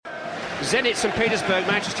Zenit St. Petersburg,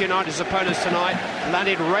 Manchester United's opponents tonight,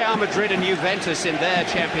 landed Real Madrid and Juventus in their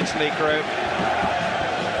Champions League group.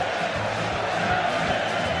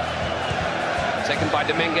 Taken by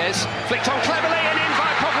Dominguez, flicked on cleverly and in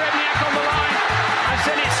by Pogrebniak on the line. And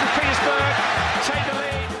Zenit St. Petersburg take the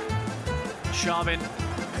lead. Sharvin,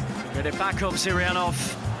 get it back up, Zirianov.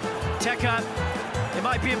 Teka, they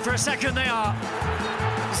might be in for a second, they are.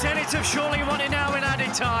 Zenit have surely won it now in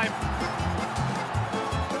added time.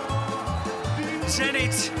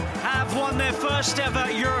 Zenit have won their first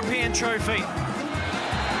ever European trophy. It's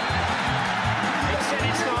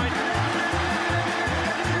Zenit's night.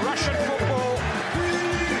 Russian football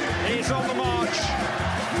is on the march.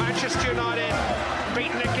 Manchester United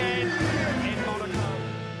beaten again in Monaco.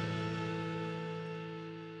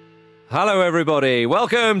 Hello, everybody.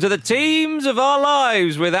 Welcome to the Teams of Our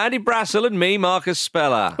Lives with Andy Brassel and me, Marcus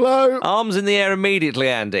Speller. Hello. Arms in the air immediately,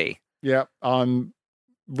 Andy. Yeah, I'm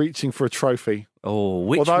reaching for a trophy. Oh,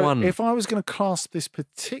 which Although, one? If I was going to clasp this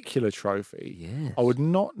particular trophy, Yes. I would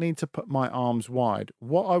not need to put my arms wide.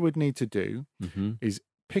 What I would need to do is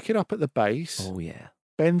pick it up at the base, Oh, yeah.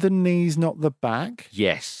 bend the knees, not the back,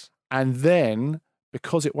 Yes. and then,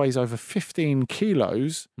 because it weighs over 15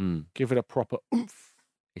 kilos, Mm. give it a proper oomph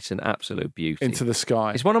It's an absolute beauty. into the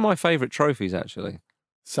sky. It's one of my favourite trophies, actually.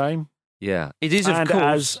 Same. Yeah. It is, of And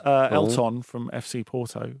course. as Elton from FC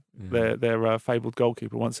Porto, their fabled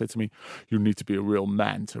goalkeeper, once said to me, "You need to be a real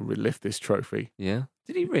man to lift this trophy." Yeah.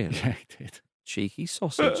 Did he really? Yeah, he did. Cheeky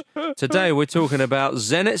sausage. Today we're talking about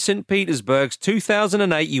Zenit St. Petersburg's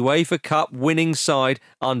 2008 UEFA Cup winning side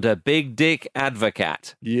under Big Dick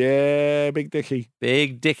Advocat. Yeah, Big Dicky.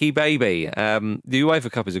 Big Dicky baby. The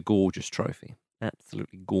UEFA Cup is a gorgeous trophy.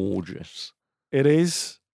 Absolutely gorgeous. It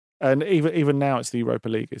is. And even now, it's the Europa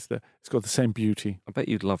League. It's got the same beauty. I bet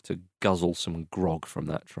you'd love to guzzle some grog from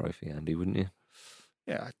that trophy, Andy, wouldn't you?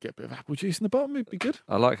 Yeah, I'd get a bit of apple juice in the bottom. It'd be good.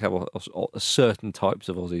 I like how certain types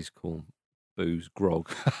of Aussies call booze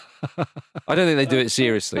grog. I don't think they do it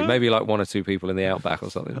seriously. Maybe like one or two people in the outback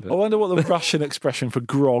or something. I But wonder what the Russian expression for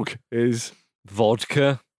grog is.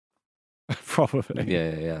 vodka. Probably.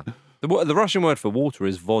 Yeah. The Russian word for water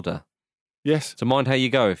is voda. Yes. So mind how you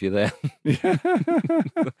go if you're there.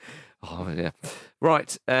 Oh, yeah.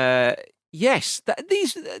 Right. Yes.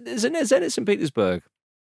 Zenit St. Petersburg,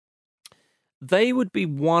 they would be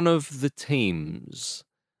one of the teams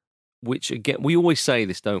which, again, we always say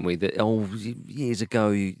this, don't we? That, years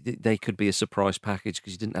ago, they could be a surprise package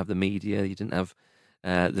because you didn't have the media, you didn't have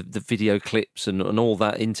the video clips and all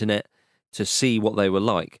that internet to see what they were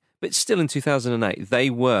like. But still in 2008, they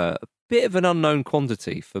were a bit of an unknown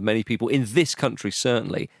quantity for many people in this country,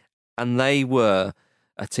 certainly. And they were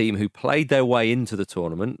a team who played their way into the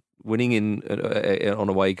tournament, winning on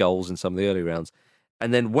away goals in some of the early rounds.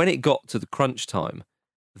 And then when it got to the crunch time,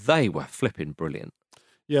 they were flipping brilliant.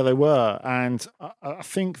 Yeah, they were. And I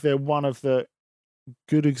think they're one of the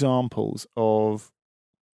good examples of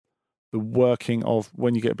the working of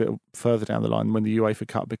when you get a bit further down the line, when the UEFA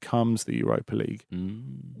Cup becomes the Europa League,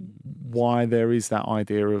 why there is that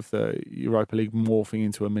idea of the Europa League morphing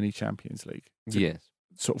into a mini Champions League. Yes.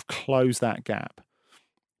 Sort of close that gap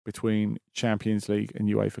between Champions League and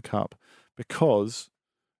UEFA Cup, because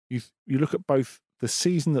you look at both the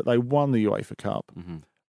season that they won the UEFA Cup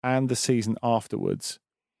and the season afterwards,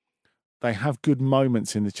 they have good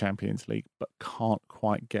moments in the Champions League, but can't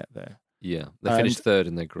quite get there. Yeah, they finished third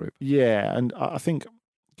in their group. Yeah, and I think,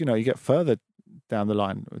 you get further down the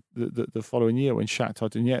line, the following year when Shakhtar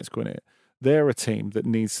Donetsk win it, they're a team that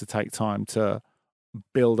needs to take time to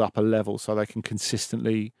build up a level so they can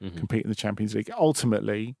consistently compete in the Champions League.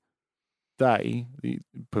 Ultimately, they, the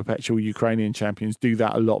perpetual Ukrainian champions, do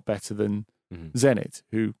that a lot better than Zenit,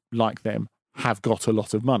 who, like them, have got a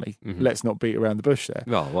lot of money. Let's not beat around the bush there.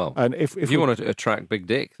 Oh, well. And if you want to attract big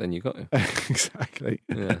dick, then you got to. Exactly.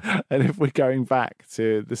 Yeah. And if we're going back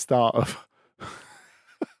to the start of...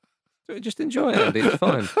 Just enjoy it, Andy. It's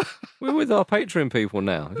fine. We're with our Patreon people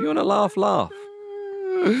now. If you want to laugh, laugh.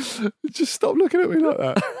 Just stop looking at me like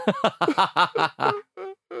that.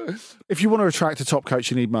 If you want to attract a top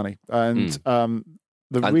coach, you need money. And And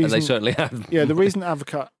they certainly have. Yeah, the reason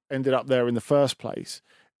Advocat ended up there in the first place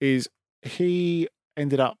is he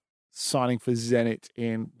ended up signing for Zenit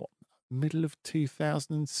in middle of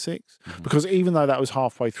 2006, because even though that was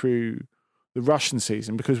halfway through the Russian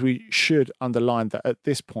season, because we should underline that at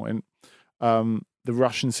this point, the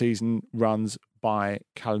Russian season runs by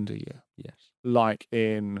calendar year. Yes. Like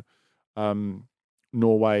in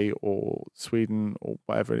Norway or Sweden or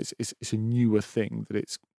whatever, it's a newer thing that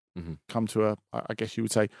it's come to I guess you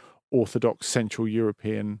would say, Orthodox Central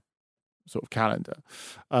European sort of calendar.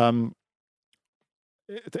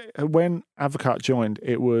 when Advocat joined,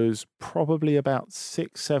 it was probably about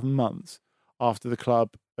 6-7 months after the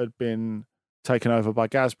club had been taken over by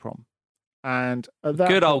Gazprom. And at that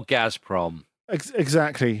Good old Gazprom.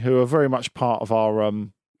 Exactly, who are very much part of our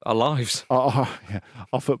lives. Our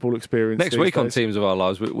football experience. Next week on Teams of Our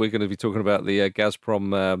Lives, we're going to be talking about the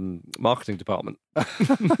Gazprom marketing department.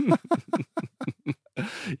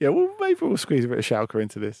 Yeah, well, maybe we'll squeeze a bit of Schalke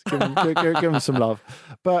into this. Give them some love.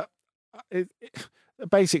 But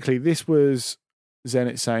basically, this was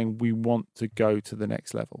Zenit saying we want to go to the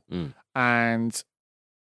next level. And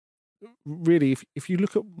really, if you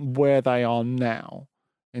look at where they are now,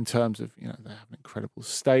 in terms of, they have an incredible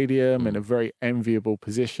stadium in a very enviable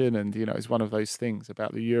position. And, it's one of those things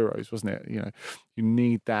about the Euros, wasn't it? You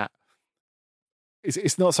need that.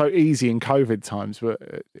 It's not so easy in COVID times, but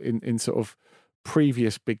in sort of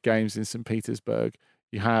previous big games in St. Petersburg,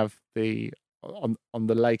 you have on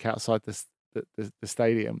the lake outside the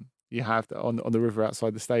stadium, you have on the river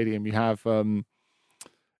outside the stadium, you have,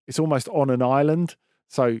 it's almost on an island.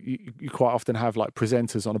 So you quite often have like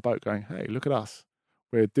presenters on a boat going, hey, look at us.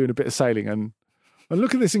 We're doing a bit of sailing and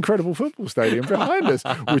look at this incredible football stadium behind us,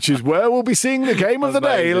 which is where we'll be seeing the game of the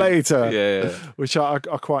day later, yeah. Which I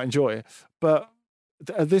quite enjoy. But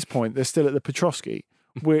at this point, they're still at the Petrovsky,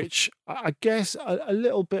 which I guess a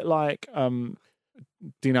little bit like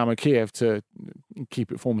Dynamo Kiev, to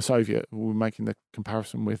keep it former Soviet. We were making the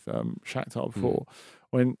comparison with Shakhtar before.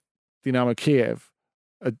 When Dynamo Kiev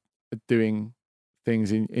are doing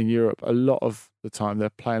things in Europe, a lot of the time they're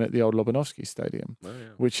playing at the old Lobanovsky Stadium,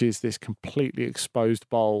 which is this completely exposed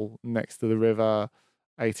bowl next to the river,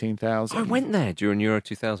 18,000. I went there during Euro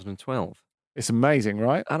 2012. It's amazing,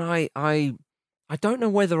 right? And I don't know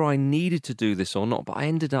whether I needed to do this or not, but I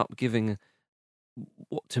ended up giving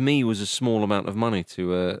what to me was a small amount of money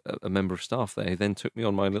to a member of staff there, who then took me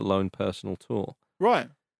on my little own personal tour. Right.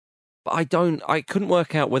 But I couldn't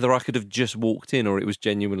work out whether I could have just walked in or it was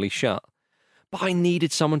genuinely shut. But I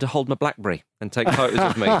needed someone to hold my BlackBerry and take photos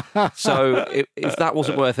of me. So if that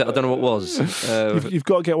wasn't worth it, I don't know what was. You've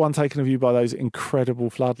got to get one taken of you by those incredible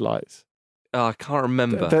floodlights. I can't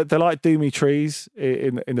remember. They're like doomy trees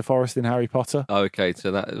in the forest in Harry Potter. Oh, okay,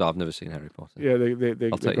 so that I've never seen Harry Potter. Yeah,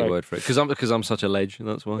 I'll take your word for it because I'm such a ledge.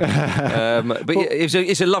 That's why. But yeah,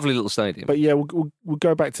 it's a lovely little stadium. But yeah, we'll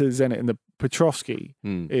go back to Zenit and the Petrovsky.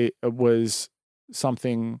 It was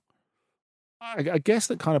something, I guess,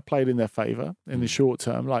 that kind of played in their favour in the short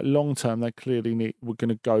term. Like long term, they clearly were going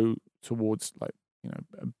to go towards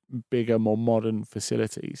bigger, more modern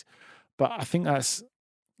facilities. But I think that's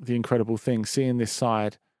the incredible thing, seeing this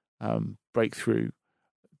side break through,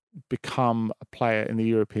 become a player in the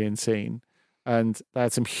European scene, and they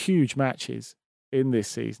had some huge matches in this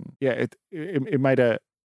season. Yeah, it made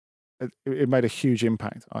a huge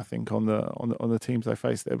impact, I think, on the teams they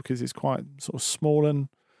faced there, because it's quite sort of small and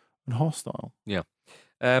hostile. Yeah.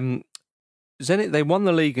 Zenit, they won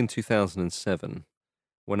the league in 2007,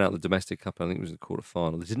 went out the domestic cup. I think it was the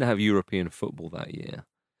quarter-final. They didn't have European football that year,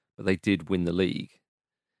 but they did win the league.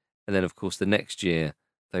 And then, of course, the next year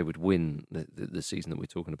they would win the season that we're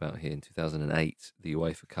talking about here in 2008, the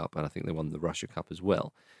UEFA Cup, and I think they won the Russia Cup as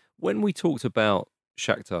well. When we talked about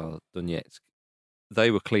Shakhtar Donetsk, they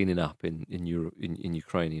were cleaning up in Europe, in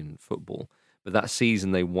Ukrainian football, but that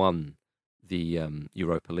season they won the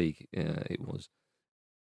Europa League. It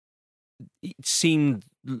seemed,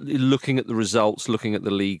 looking at the results, looking at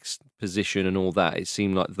the league's position and all that, it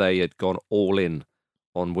seemed like they had gone all in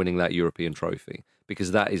on winning that European trophy,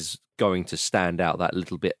 because that is going to stand out that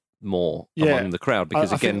little bit more among the crowd.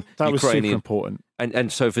 Because again, that Ukrainian, was super important.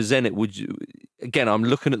 And so for Zenit, would you, again, I'm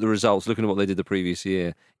looking at the results, looking at what they did the previous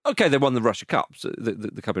year. Okay, they won the Russia Cup, so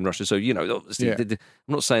the cup in Russia. So obviously, I'm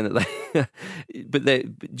not saying that they, but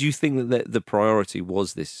do you think that the priority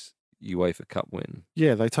was this UEFA Cup win?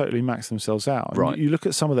 Yeah, they totally maxed themselves out. And right. You look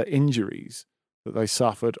at some of the injuries that they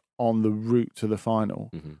suffered on the route to the final,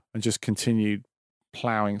 and just continued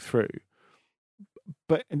ploughing through.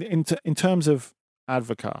 But in terms of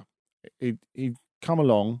Advocat, he'd come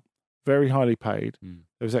along, very highly paid.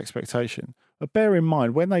 There was expectation. But bear in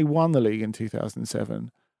mind, when they won the league in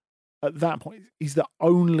 2007, at that point, he's the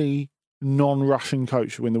only non-Russian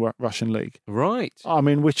coach to win the Russian league. Right. I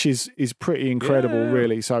mean, which is pretty incredible,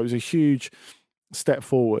 really. So it was a huge step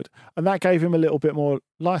forward. And that gave him a little bit more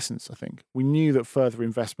license, I think. We knew that further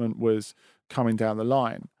investment was coming down the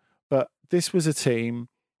line. But this was a team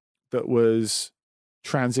that was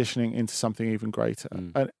transitioning into something even greater.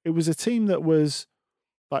 And it was a team that was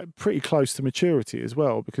like pretty close to maturity as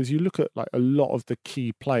well, because you look at like a lot of the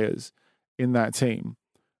key players in that team,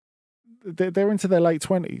 they're into their late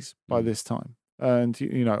 20s by this time. And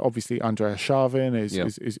obviously Andrea Sharvin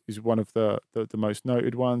is one of the most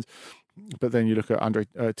noted ones. But then you look at Andrei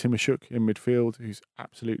Timoshuk in midfield, who's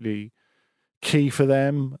absolutely key for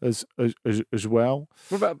them as well.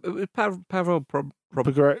 What about Pavel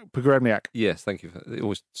Pogrebniak? Yes, thank you. It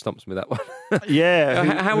always stumps me, that one.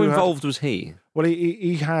 Yeah. How involved was he? Well,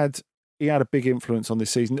 he had a big influence on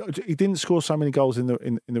this season. He didn't score so many goals in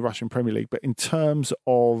the Russian Premier League, but in terms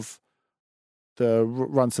of the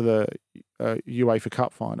run to the UEFA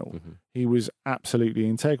Cup final, he was absolutely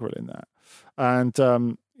integral in that.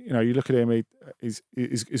 And you look at him;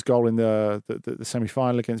 his goal in the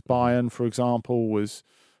semi-final against Bayern, for example, was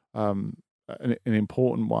an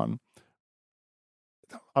important one.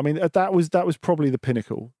 I mean, that was probably the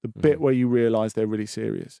pinnacle, the bit where you realise they're really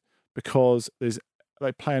serious, because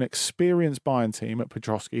they play an experienced Bayern team at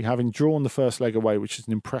Petrovsky, having drawn the first leg away, which is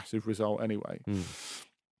an impressive result anyway.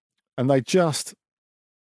 And they just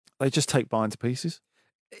take Bayern to pieces.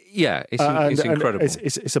 Yeah, it's incredible.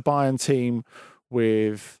 It's a Bayern team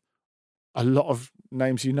with a lot of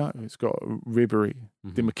names. It's got Ribéry,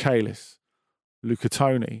 Di Michaelis, Luca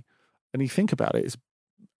Toni, and you think about it,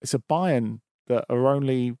 it's a Bayern that are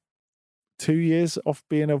only 2 years off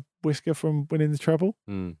being a whisker from winning the treble.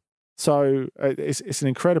 So it's an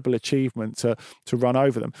incredible achievement to run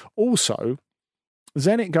over them. Also,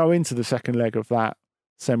 Zenit go into the second leg of that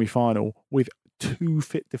semi-final with 2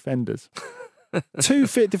 fit defenders. 2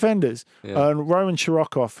 fit defenders. Yeah. And Roman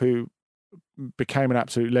Shirokov, who became an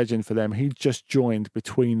absolute legend for them, he just joined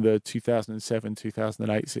between the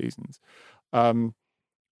 2007-2008 seasons.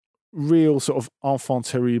 Real sort of enfant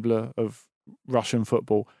terrible of Russian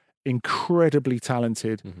football. Incredibly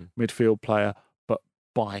talented midfield player, but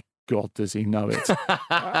by God, does he know it.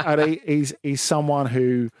 And he's someone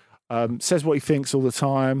who says what he thinks all the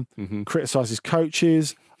time, criticises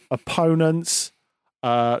coaches, opponents,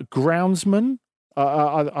 groundsmen.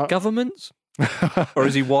 Governments? Or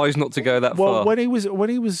is he wise not to go that far? Well, when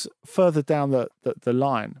he was further down the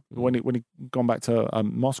line, when he gone back to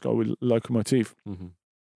Moscow with Lokomotiv,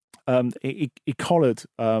 he collared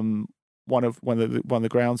one of the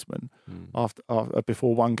groundsmen after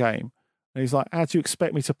before one game. And he's like, how do you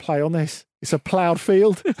expect me to play on this? It's a ploughed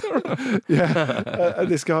field. And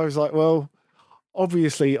this guy was like, well,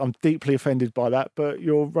 obviously I'm deeply offended by that, but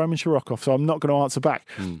you're Roman Shirokov, so I'm not going to answer back.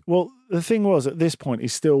 Well, the thing was, at this point,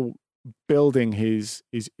 he's still building his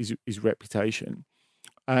reputation.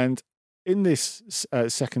 And in this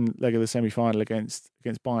second leg of the semi-final against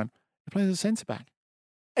Bayern, he plays as a centre-back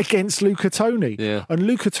against Luca Toni. Yeah. And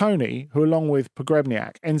Luca Toni, who along with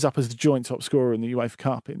Pogrebniak ends up as the joint top scorer in the UEFA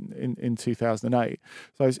Cup in 2008.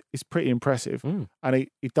 So it's pretty impressive. And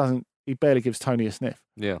he barely gives Toni a sniff.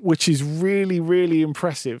 Yeah. Which is really, really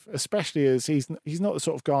impressive, especially as he's not the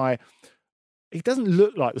sort of guy, he doesn't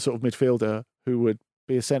look like the sort of midfielder who would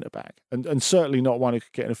be a centre-back, and certainly not one who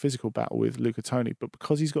could get in a physical battle with Luca Toni, but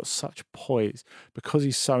because he's got such poise, because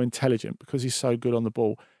he's so intelligent, because he's so good on the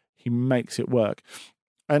ball, he makes it work.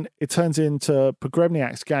 And it turns into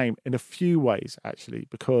Pogrebniak's game in a few ways, actually,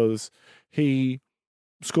 because he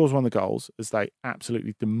scores one of the goals as they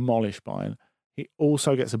absolutely demolish Bayern. He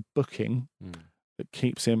also gets a booking that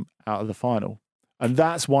keeps him out of the final. And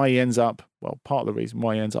that's why he ends up, part of the reason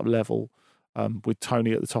why he ends up level with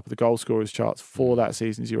Toni at the top of the goal scorers charts for that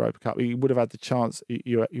season's Europa Cup. He would have had the chance,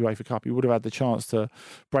 UEFA Cup, he would have had the chance to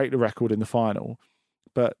break the record in the final,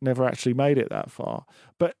 but never actually made it that far.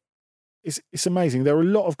 But it's amazing. There are a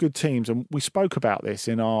lot of good teams, and we spoke about this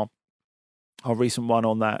in our recent one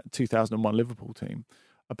on that 2001 Liverpool team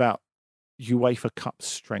about UEFA Cup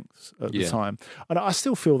strengths at the time. And I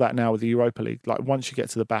still feel that now with the Europa League. Like, once you get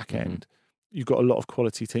to the back end, you've got a lot of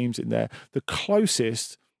quality teams in there. The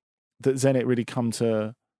closest that Zenit really come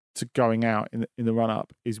to going out in the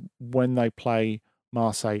run-up is when they play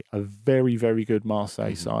Marseille, a very, very good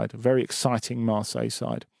Marseille side, a very exciting Marseille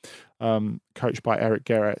side, coached by Eric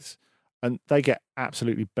Gerets. And they get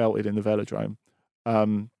absolutely belted in the Velodrome.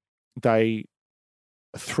 They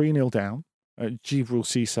are 3-0 down. Djibril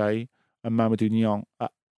Cissé and Mamadou Niang are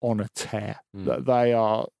on a tear. They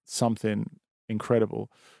are something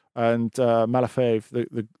incredible. And Malafev,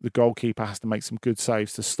 the goalkeeper, has to make some good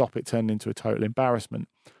saves to stop it turning into a total embarrassment.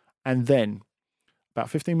 And then,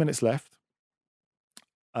 about 15 minutes left,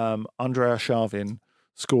 Andrea Sharvin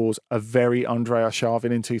scores a very Andrea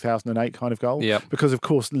Sharvin in 2008 kind of goal. Yep. Because, of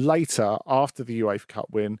course, later, after the UEFA Cup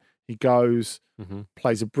win, he goes,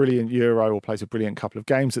 plays a brilliant Euro, or plays a brilliant couple of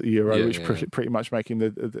games at the Euro, which pretty much make him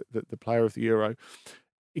the player of the Euro.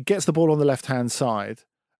 He gets the ball on the left-hand side,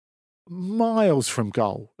 miles from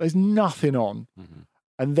goal. There's nothing on.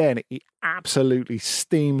 And then he absolutely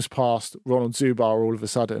steams past Ronald Zubar all of a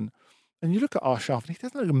sudden. And you look at Arshavin, he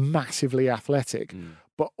doesn't look massively athletic,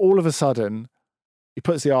 but all of a sudden, he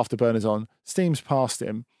puts the afterburners on, steams past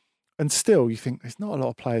him, and still you think there's not a lot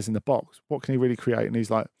of players in the box. What can he really create? And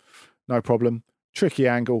he's like, no problem. Tricky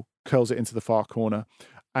angle, curls it into the far corner.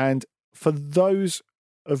 And for those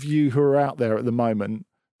of you who are out there at the moment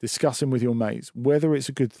discussing with your mates whether it's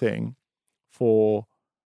a good thing for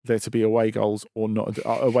there to be away goals or not,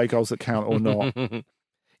 away goals that count or not.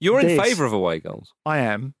 You're in favour of away goals. I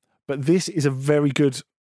am. But this is a very good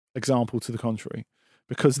example to the contrary,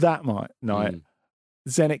 because that night,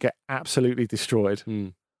 Zenit get absolutely destroyed.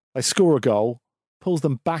 They score a goal, pulls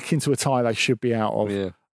them back into a tie they should be out of. Yeah.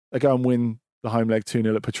 They go and win the home leg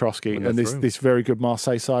 2-0 at Petrovsky, and this very good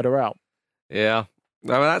Marseille side are out. Yeah,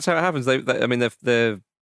 well, that's how it happens.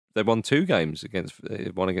 They won 2 games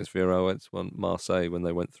one against Villarreal, one Marseille when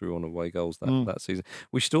they went through on away goals that season.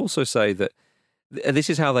 We should also say that this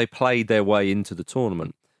is how they played their way into the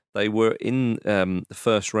tournament. They were in the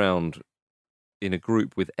first round in a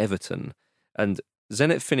group with Everton, and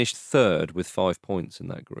Zenit finished 3rd with 5 points in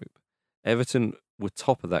that group. Everton were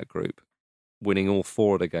top of that group, winning all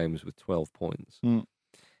 4 of their games with 12 points. And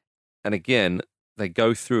again, they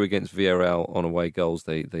go through against Villarreal on away goals.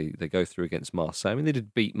 They go through against Marseille. I mean, they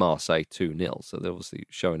did beat Marseille 2-0, so they're obviously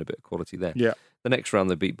showing a bit of quality there. Yeah. The next round,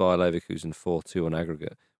 they beat Bayer Leverkusen 4-2 on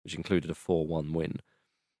aggregate, which included a 4-1 win.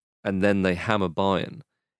 And then they hammer Bayern.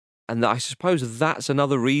 And I suppose that's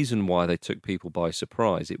another reason why they took people by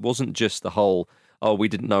surprise. It wasn't just the whole, we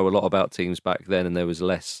didn't know a lot about teams back then and there was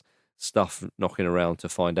less stuff knocking around to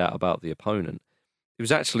find out about the opponent. It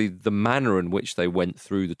was actually the manner in which they went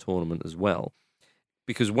through the tournament as well.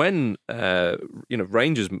 Because when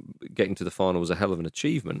Rangers getting to the final was a hell of an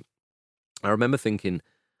achievement, I remember thinking,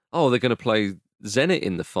 they're going to play Zenit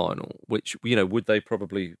in the final, which, would they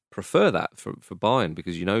probably prefer that for Bayern?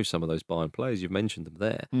 Because some of those Bayern players, you've mentioned them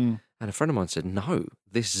there. And a friend of mine said, no,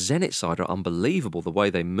 this Zenit side are unbelievable. The way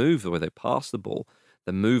they move, the way they pass the ball,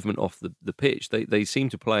 the movement off the pitch. They seem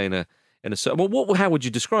to play in a certain... how would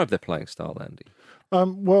you describe their playing style, Andy?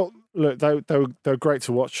 Well, look, they were great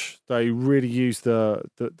to watch. They really used the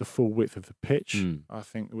full width of the pitch, I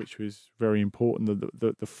think, which was very important.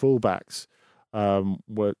 The fullbacks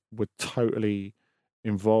were totally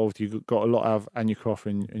involved. You got a lot of Anyukov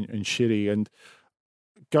and Shiri. And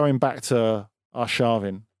going back to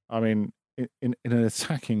Arshavin, I mean, in an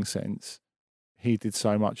attacking sense, he did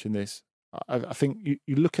so much in this. I think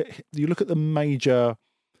you look at the major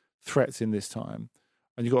threats in this time,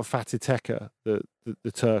 and you've got Fatih Tekke,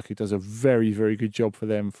 the Turk, who does a very, very good job for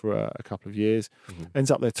them for a couple of years,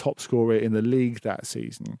 ends up their top scorer in the league that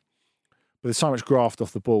season. But there's so much graft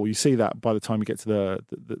off the ball. You see that by the time you get to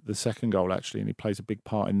the second goal, actually, and he plays a big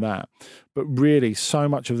part in that. But really, so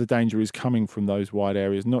much of the danger is coming from those wide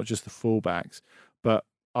areas, not just the fullbacks, but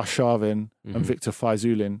Arshavin and Victor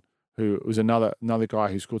Faizulin, who was another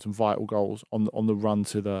guy who scored some vital goals on the run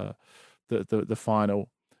to the final.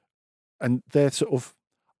 And they're sort of,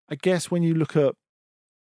 I guess, when you look at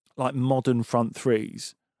like modern front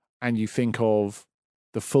threes and you think of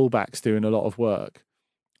the fullbacks doing a lot of work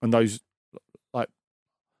and those like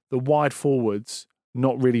the wide forwards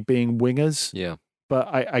not really being wingers, but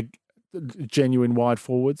I genuine wide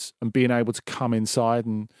forwards and being able to come inside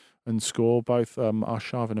and score. Both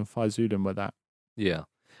Arshavin and Faizulin were that. Yeah.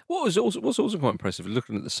 What's also quite impressive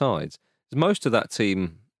looking at the sides is most of that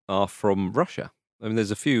team are from Russia. I mean,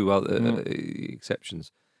 there's a few other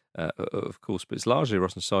exceptions, of course, but it's largely a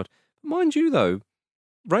Russian side. Mind you, though,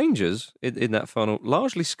 Rangers in that final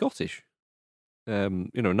largely Scottish. A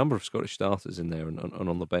number of Scottish starters in there and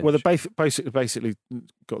on the bench. Well, they basically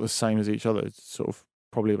got the same as each other. It's sort of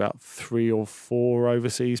probably about 3 or 4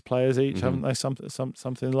 overseas players each, haven't they?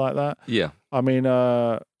 Something like that. Yeah. I mean,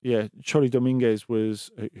 Choli Dominguez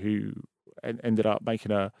was who ended up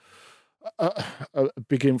making a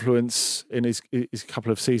big influence in his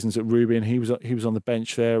couple of seasons at Rubin. He was on the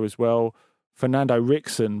bench there as well. Fernando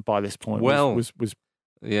Rickson by this point was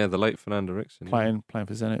the late Fernando Rickson playing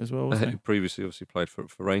for Zenit as well. Wasn't he? Previously, obviously played for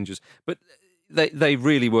Rangers, but they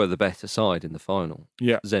really were the better side in the final.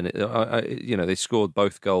 Yeah, Zenit. They scored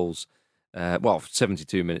both goals.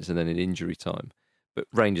 72 minutes and then in injury time. But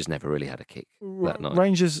Rangers never really had a kick that night.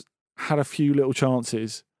 Rangers had a few little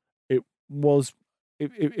chances.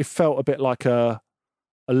 It felt a bit like a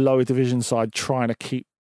lower division side trying to keep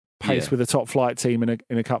pace with a top flight team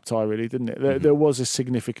in a cup tie, really, didn't it? There was a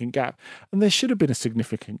significant gap, and there should have been a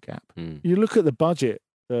significant gap. You look at the budget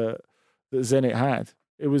that Zenit had;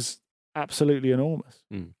 it was absolutely enormous.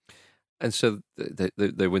 And so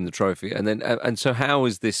they win the trophy, and then and so how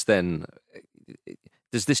is this then?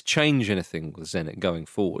 Does this change anything with Zenit going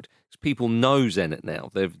forward? Because people know Zenit now.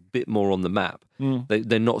 They're a bit more on the map.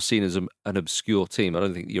 They're not seen as an obscure team. I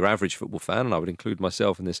don't think your average football fan, and I would include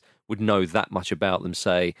myself in this, would know that much about them,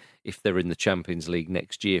 say, if they're in the Champions League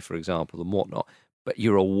next year, for example, and whatnot. But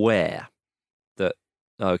you're aware that,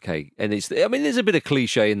 okay, and there's a bit of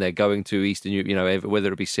cliche in there going to Eastern Europe,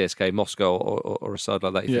 whether it be CSK Moscow or a side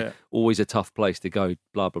like that. Yeah. Always a tough place to go,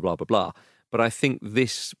 blah, blah, blah, blah, blah. But I think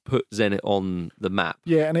this put Zenit on the map.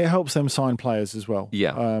 Yeah, and it helps them sign players as well.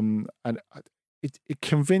 Yeah. And it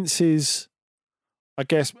convinces, I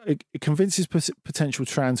guess, it convinces potential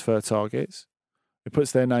transfer targets. It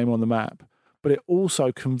puts their name on the map. But it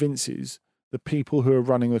also convinces the people who are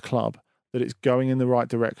running the club that it's going in the right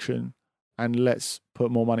direction and let's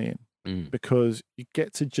put more money in. Because you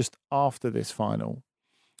get to just after this final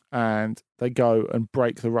and they go and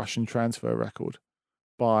break the Russian transfer record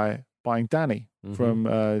by buying Danny from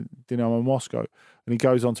Dynamo Moscow. And he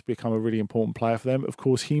goes on to become a really important player for them. Of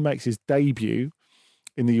course, he makes his debut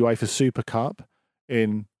in the UEFA Super Cup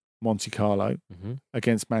in Monte Carlo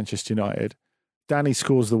against Manchester United. Danny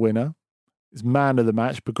scores the winner. It's man of the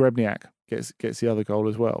match. Pogrebniak gets the other goal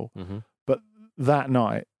as well. But that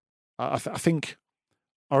night, I think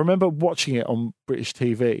I remember watching it on British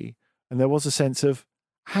TV, and there was a sense of,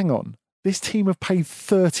 hang on, this team have paid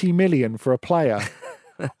 30 million for a player.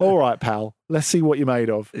 All right, pal, let's see what you're made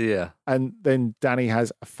of. Yeah. And then Danny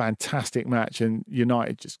has a fantastic match, and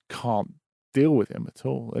United just can't deal with him at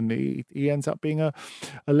all. And he ends up being a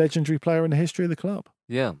legendary player in the history of the club.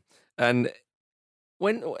 Yeah. And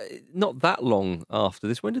when not that long after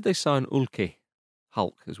this, when did they sign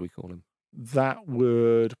Hulk, as we call him? That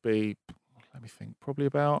would be, let me think, probably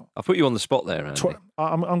about... I'll put you on the spot there, Andy.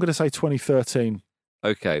 I'm going to say 2013.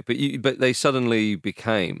 Okay, but they suddenly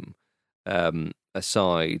became a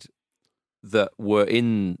side that were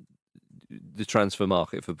in the transfer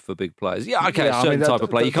market for big players. Yeah, okay, a certain type of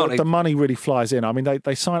player. You can't. The money really flies in. I mean,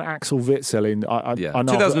 they signed Axel Witsel in. I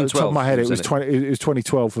know 2012. Off the top of my head, it was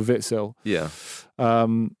 2012 for Witsel. Yeah,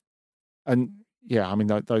 and yeah, I mean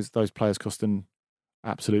those players cost an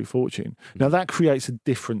absolute fortune. Now that creates a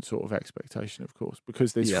different sort of expectation, of course,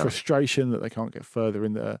 because there's frustration that they can't get further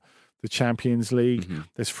in the Champions League.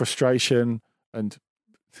 There's frustration, and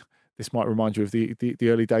this might remind you of the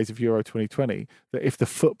early days of Euro 2020, that if the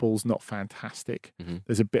football's not fantastic,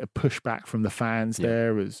 there's a bit of pushback from the fans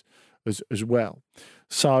there as well.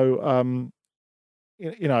 So,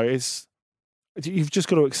 it's, you've just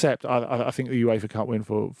got to accept, I think the UEFA Cup win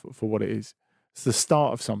for what it is. It's the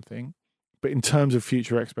start of something, but in terms of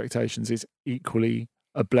future expectations, it's equally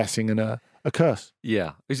a blessing and a curse.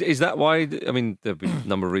 Yeah. Is that why, I mean, there've been a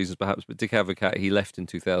number of reasons perhaps, but Dick Advocaat, he left in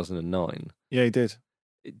 2009. Yeah, he did.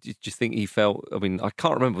 Do you think he felt, I mean, I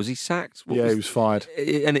can't remember, was he sacked? He was fired.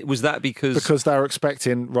 And it was that because they were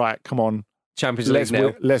expecting, right, come on, Champions League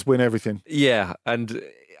now. Let's win everything. Yeah, and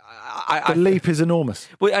the leap is enormous.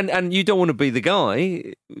 Well, and you don't want to be the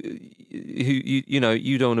guy who,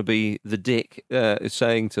 you don't want to be the dick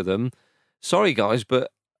saying to them, sorry guys,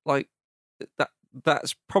 but like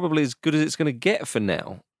that's probably as good as it's going to get for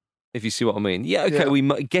now. If you see what I mean. Yeah,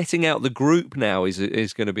 okay, getting out the group now is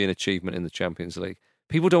going to be an achievement in the Champions League.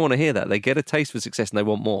 People don't want to hear that. They get a taste for success and they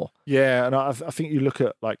want more. Yeah, and I think you look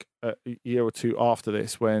at like a year or two after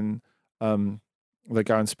this when they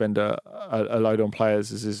go and spend a load on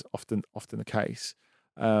players, as is often the case.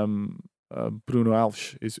 Bruno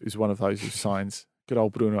Alves is one of those who signs. Good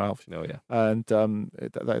old Bruno Alves. Oh, yeah. And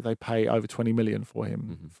they pay over 20 million for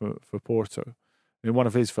him for Porto. In one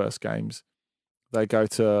of his first games, they go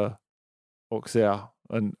to Auxerre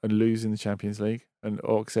and lose in the Champions League. And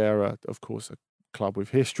Auxerre are, of course, a club with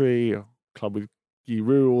history, a club with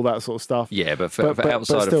Giroud, all that sort of stuff. Yeah, but for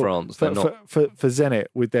outside of France, they're not. For Zenit,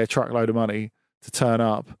 with their truckload of money to turn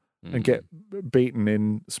up and get beaten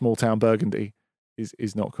in small town Burgundy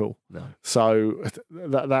is not cool. No. So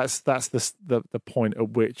that's the point at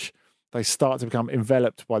which they start to become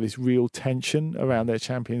enveloped by this real tension around their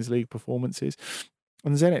Champions League performances.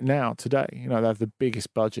 And Zenit now, today, they have the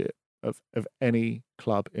biggest budget of any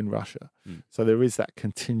club in Russia. So there is that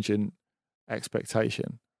contingent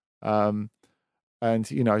expectation. And,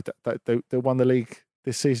 they won the league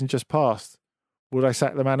this season just past. Will they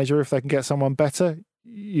sack the manager if they can get someone better?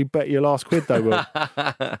 You bet your last quid they will.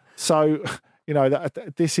 So,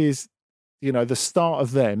 this is, the start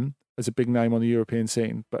of them as a big name on the European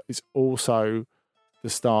scene, but it's also the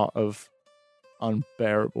start of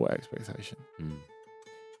unbearable expectation.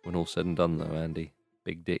 When all said and done, though, Andy,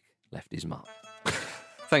 Big Dick left his mark.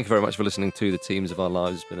 Thank you very much for listening to the Teams of Our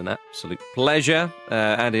Lives. It's been an absolute pleasure.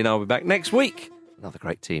 Andy and I will be back next week. Another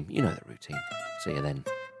great team. You know the routine. See you then.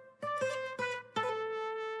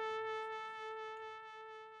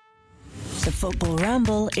 The Football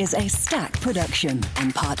Ramble is a Stack production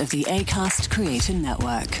and part of the Acast Creator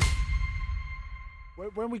Network.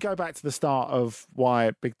 When we go back to the start of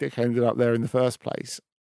why Big Dick ended up there in the first place.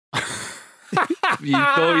 You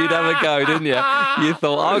thought you'd have a go, didn't you? You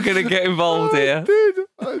thought, I'm going to get involved here.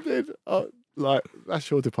 I did. Like,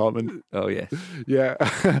 that's your department. Oh, yes. Yeah.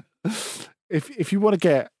 If you want to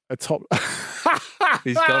get a top...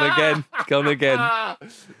 He's gone again. Gone again.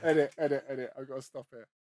 Edit. I've got to stop it.